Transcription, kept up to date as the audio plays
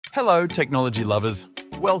Hello, technology lovers.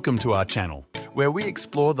 Welcome to our channel, where we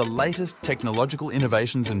explore the latest technological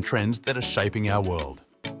innovations and trends that are shaping our world.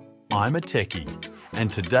 I'm a techie,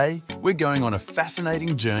 and today we're going on a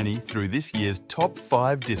fascinating journey through this year's top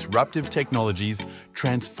 5 disruptive technologies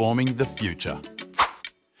transforming the future.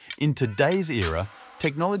 In today's era,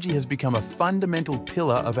 technology has become a fundamental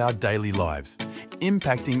pillar of our daily lives,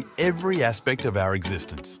 impacting every aspect of our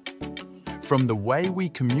existence. From the way we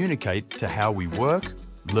communicate to how we work,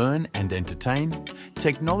 learn and entertain,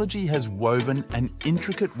 technology has woven an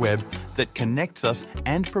intricate web that connects us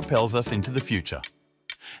and propels us into the future.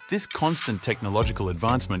 This constant technological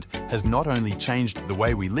advancement has not only changed the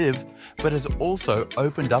way we live, but has also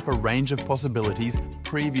opened up a range of possibilities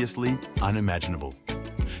previously unimaginable.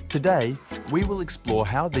 Today, we will explore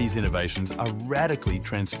how these innovations are radically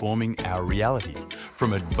transforming our reality,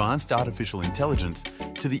 from advanced artificial intelligence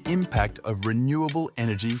to the impact of renewable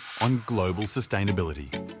energy on global sustainability.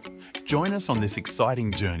 Join us on this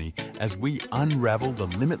exciting journey as we unravel the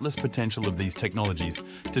limitless potential of these technologies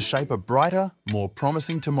to shape a brighter, more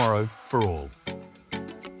promising tomorrow for all.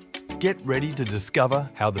 Get ready to discover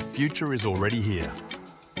how the future is already here.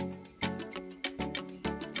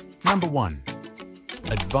 Number 1.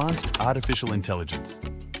 Advanced artificial intelligence.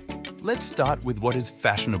 Let's start with what is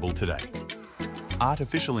fashionable today.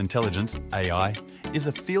 Artificial intelligence, AI, is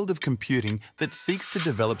a field of computing that seeks to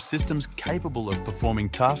develop systems capable of performing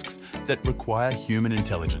tasks that require human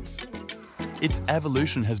intelligence. Its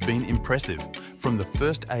evolution has been impressive, from the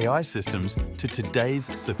first AI systems to today's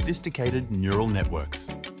sophisticated neural networks.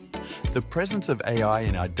 The presence of AI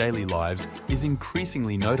in our daily lives is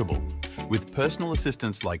increasingly notable, with personal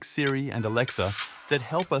assistants like Siri and Alexa that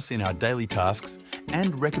help us in our daily tasks,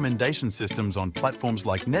 and recommendation systems on platforms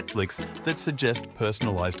like Netflix that suggest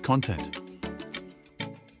personalized content.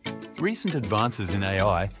 Recent advances in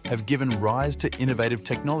AI have given rise to innovative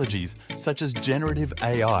technologies such as generative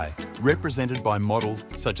AI, represented by models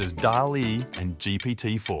such as DALL-E and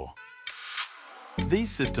GPT-4. These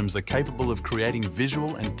systems are capable of creating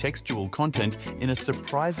visual and textual content in a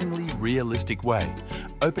surprisingly realistic way,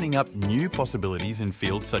 opening up new possibilities in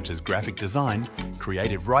fields such as graphic design,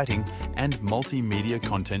 creative writing, and multimedia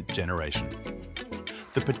content generation.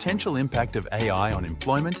 The potential impact of AI on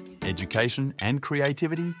employment, education, and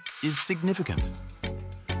creativity is significant.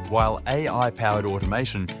 While AI-powered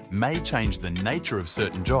automation may change the nature of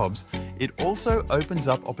certain jobs, it also opens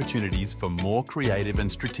up opportunities for more creative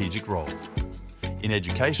and strategic roles. In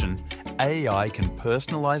education, AI can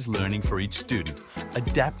personalize learning for each student,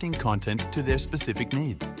 adapting content to their specific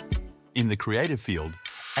needs. In the creative field,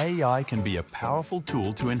 AI can be a powerful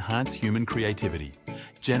tool to enhance human creativity,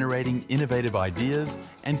 generating innovative ideas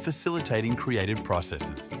and facilitating creative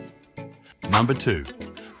processes. Number 2.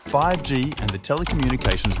 5G and the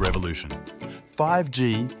telecommunications revolution.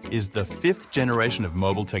 5G is the 5th generation of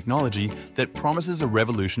mobile technology that promises a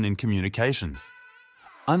revolution in communications.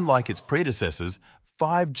 Unlike its predecessors,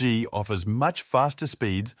 5G offers much faster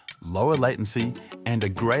speeds, lower latency, and a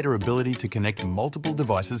greater ability to connect multiple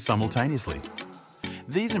devices simultaneously.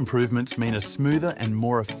 These improvements mean a smoother and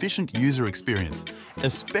more efficient user experience,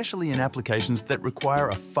 especially in applications that require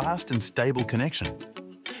a fast and stable connection.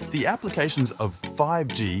 The applications of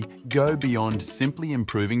 5G go beyond simply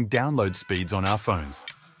improving download speeds on our phones.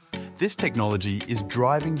 This technology is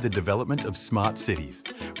driving the development of smart cities,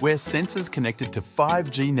 where sensors connected to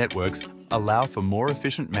 5G networks allow for more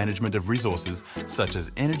efficient management of resources such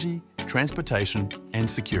as energy, transportation, and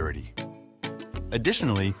security.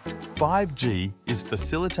 Additionally, 5G is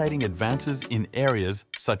facilitating advances in areas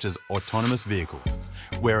such as autonomous vehicles,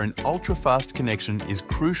 where an ultra-fast connection is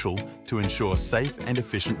crucial to ensure safe and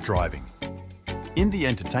efficient driving. In the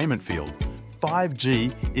entertainment field,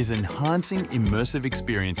 5G is enhancing immersive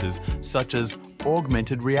experiences such as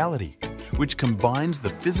augmented reality, which combines the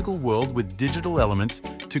physical world with digital elements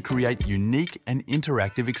to create unique and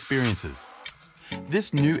interactive experiences.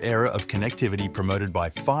 This new era of connectivity promoted by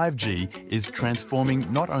 5G is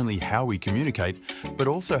transforming not only how we communicate, but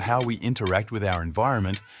also how we interact with our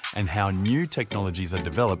environment and how new technologies are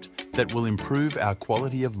developed that will improve our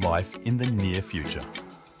quality of life in the near future.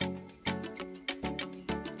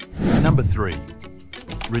 Number 3.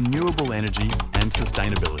 Renewable energy and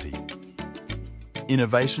sustainability.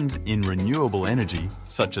 Innovations in renewable energy,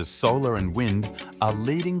 such as solar and wind, are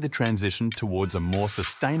leading the transition towards a more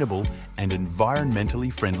sustainable and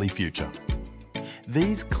environmentally friendly future.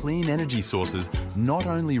 These clean energy sources not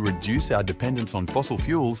only reduce our dependence on fossil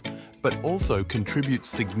fuels, but also contribute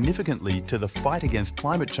significantly to the fight against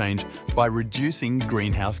climate change by reducing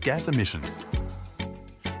greenhouse gas emissions.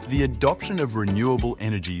 The adoption of renewable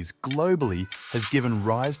energies globally has given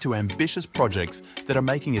rise to ambitious projects that are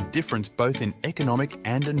making a difference both in economic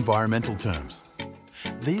and environmental terms.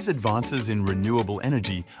 These advances in renewable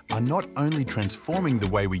energy are not only transforming the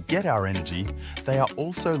way we get our energy, they are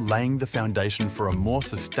also laying the foundation for a more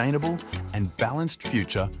sustainable and balanced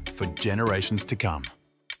future for generations to come.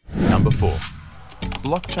 Number 4.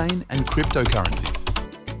 Blockchain and cryptocurrencies.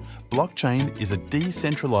 Blockchain is a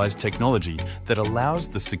decentralized technology that allows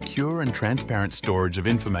the secure and transparent storage of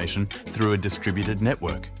information through a distributed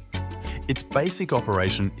network. Its basic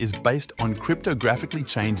operation is based on cryptographically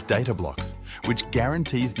chained data blocks, which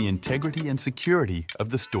guarantees the integrity and security of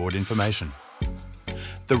the stored information.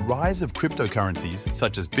 The rise of cryptocurrencies,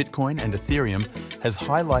 such as Bitcoin and Ethereum, has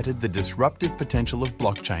highlighted the disruptive potential of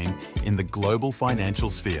blockchain in the global financial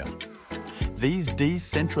sphere. These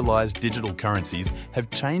decentralized digital currencies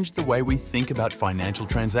have changed the way we think about financial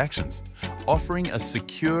transactions, offering a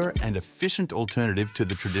secure and efficient alternative to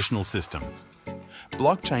the traditional system.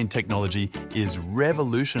 Blockchain technology is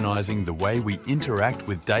revolutionizing the way we interact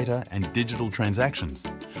with data and digital transactions,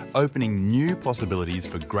 opening new possibilities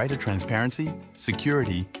for greater transparency,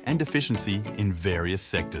 security, and efficiency in various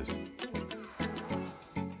sectors.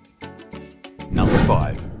 Number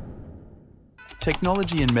 5.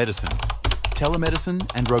 Technology in medicine, telemedicine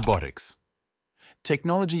and robotics.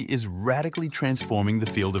 Technology is radically transforming the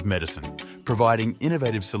field of medicine, providing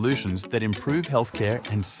innovative solutions that improve healthcare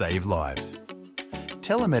and save lives.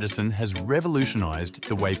 Telemedicine has revolutionized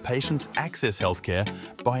the way patients access healthcare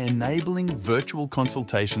by enabling virtual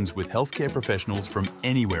consultations with healthcare professionals from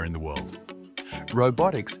anywhere in the world.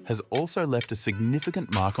 Robotics has also left a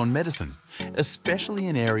significant mark on medicine, especially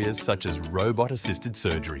in areas such as robot-assisted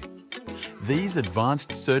surgery. These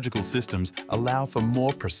advanced surgical systems allow for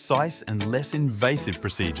more precise and less invasive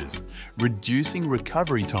procedures, reducing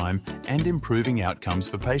recovery time and improving outcomes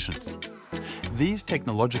for patients. These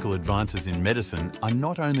technological advances in medicine are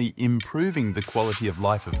not only improving the quality of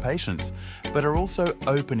life of patients, but are also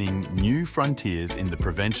opening new frontiers in the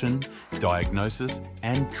prevention, diagnosis,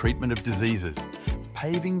 and treatment of diseases,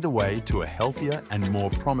 paving the way to a healthier and more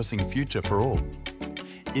promising future for all.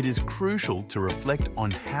 It is crucial to reflect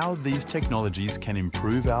on how these technologies can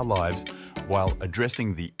improve our lives while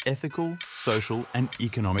addressing the ethical, social, and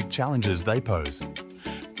economic challenges they pose.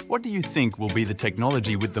 What do you think will be the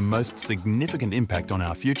technology with the most significant impact on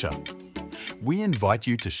our future? We invite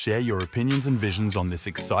you to share your opinions and visions on this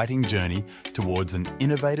exciting journey towards an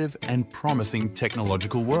innovative and promising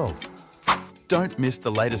technological world. Don't miss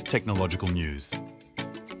the latest technological news.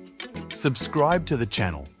 Subscribe to the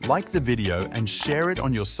channel, like the video, and share it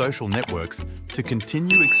on your social networks to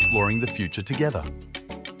continue exploring the future together.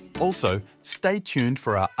 Also, stay tuned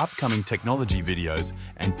for our upcoming technology videos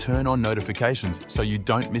and turn on notifications so you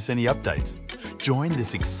don't miss any updates. Join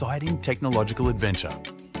this exciting technological adventure.